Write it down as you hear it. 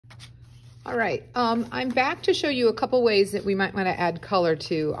All right, I'm back to show you a couple ways that we might want to add color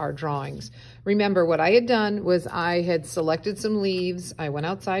to our drawings. Remember, what I had done was I had selected some leaves. I went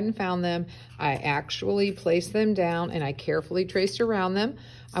outside and found them. I actually placed them down and I carefully traced around them.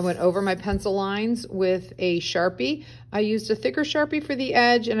 I went over my pencil lines with a Sharpie. I used a thicker Sharpie for the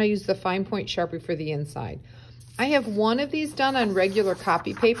edge and I used the fine point Sharpie for the inside. I have one of these done on regular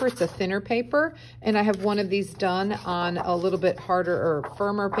copy paper. It's a thinner paper. And I have one of these done on a little bit harder or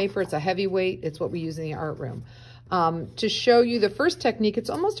firmer paper. It's a heavyweight. It's what we use in the art room. To show you the first technique, it's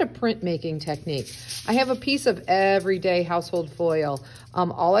almost a printmaking technique. I have a piece of everyday household foil.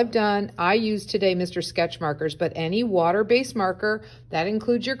 All I've done, I use today Mr. Sketch markers, but any water-based marker, that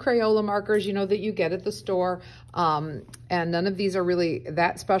includes your Crayola markers, you know, that you get at the store. And none of these are really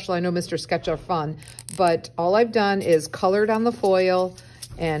that special. I know Mr. Sketch are fun, but all I've done is colored on the foil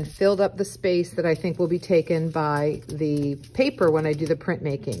and filled up the space that I think will be taken by the paper when I do the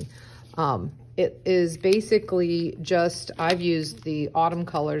printmaking. It is basically just, I've used the autumn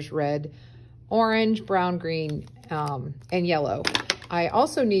colors, red, orange, brown, green, and yellow. I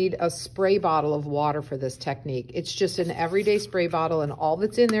also need a spray bottle of water for this technique. It's just an everyday spray bottle and all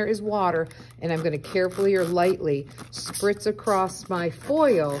that's in there is water, and I'm gonna carefully or lightly spritz across my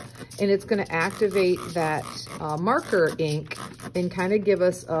foil, and it's gonna activate that marker ink and kind of give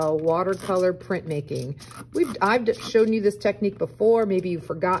us a watercolor printmaking. I've shown you this technique before. Maybe you've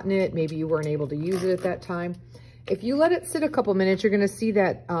forgotten it. Maybe you weren't able to use it at that time. If you let it sit a couple minutes, you're gonna see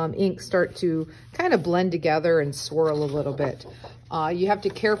that ink start to kind of blend together and swirl a little bit. You have to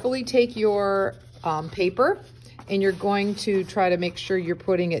carefully take your paper and you're going to try to make sure you're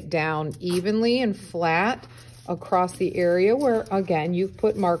putting it down evenly and flat across the area where, again, you've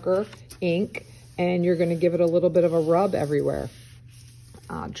put marker ink, and you're gonna give it a little bit of a rub everywhere.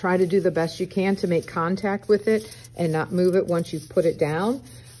 Try to do the best you can to make contact with it and not move it once you've put it down.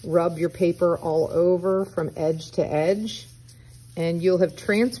 Rub your paper all over from edge to edge, and you'll have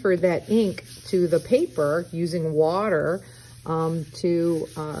transferred that ink to the paper using water to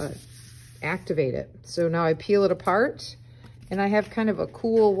activate it. So now I peel it apart and I have kind of a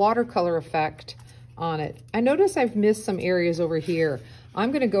cool watercolor effect on it. I notice I've missed some areas over here.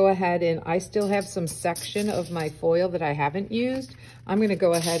 I'm gonna go ahead and I still have some section of my foil that I haven't used. I'm gonna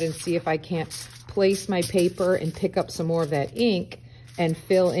go ahead and see if I can't place my paper and pick up some more of that ink and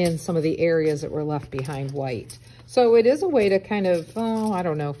fill in some of the areas that were left behind white. So it is a way to kind of, I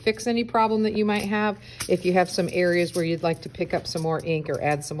don't know, fix any problem that you might have if you have some areas where you'd like to pick up some more ink or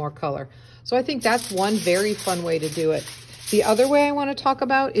add some more color. So I think that's one very fun way to do it. The other way I want to talk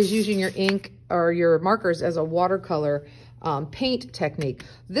about is using your ink or your markers as a watercolor paint technique.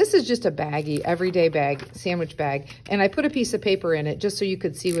 This is just a baggie, everyday bag, sandwich bag, and I put a piece of paper in it just so you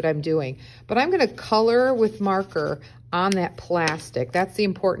could see what I'm doing. But I'm going to color with marker on that plastic. That's the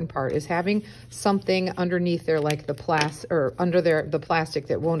important part, is having something underneath there like the the plastic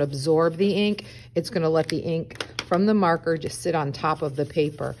that won't absorb the ink. It's going to let the ink from the marker just sit on top of the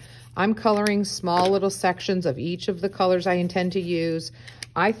paper. I'm coloring small little sections of each of the colors I intend to use.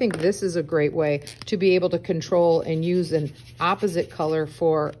 I think this is a great way to be able to control and use an opposite color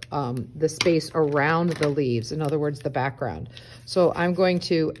for the space around the leaves. In other words, the background. So I'm going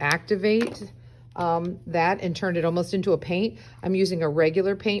to activate that and turn it almost into a paint. I'm using a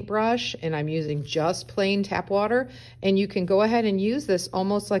regular paintbrush and I'm using just plain tap water, and you can go ahead and use this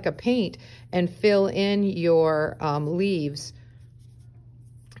almost like a paint and fill in your leaves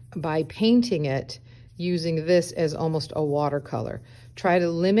by painting it using this as almost a watercolor. Try to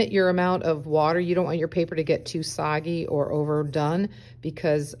limit your amount of water. You don't want your paper to get too soggy or overdone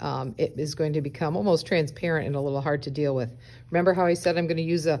because it is going to become almost transparent and a little hard to deal with. Remember how I said I'm going to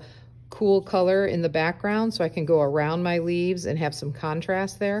use a cool color in the background so I can go around my leaves and have some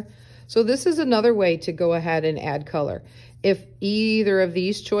contrast there? So this is another way to go ahead and add color. If either of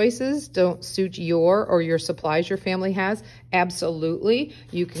these choices don't suit your or your supplies your family has, absolutely,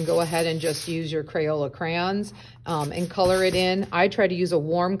 you can go ahead and just use your Crayola crayons and color it in. I try to use a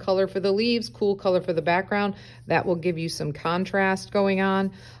warm color for the leaves, cool color for the background. That will give you some contrast going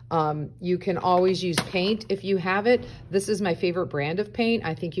on. You can always use paint if you have it. This is my favorite brand of paint.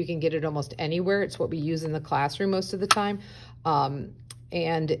 I think you can get it almost anywhere. It's what we use in the classroom most of the time.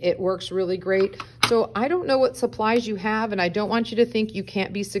 And it works really great. So I don't know what supplies you have, and I don't want you to think you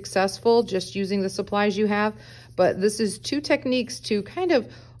can't be successful just using the supplies you have, but this is two techniques to kind of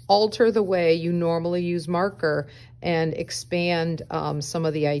alter the way you normally use marker and expand some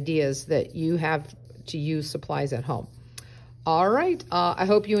of the ideas that you have to use supplies at home. All right, I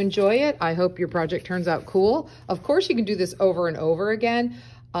hope you enjoy it. I hope your project turns out cool. Of course, you can do this over and over again.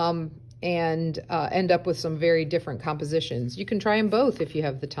 and end up with some very different compositions. You can try them both if you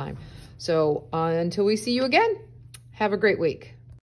have the time. So until we see you again, have a great week.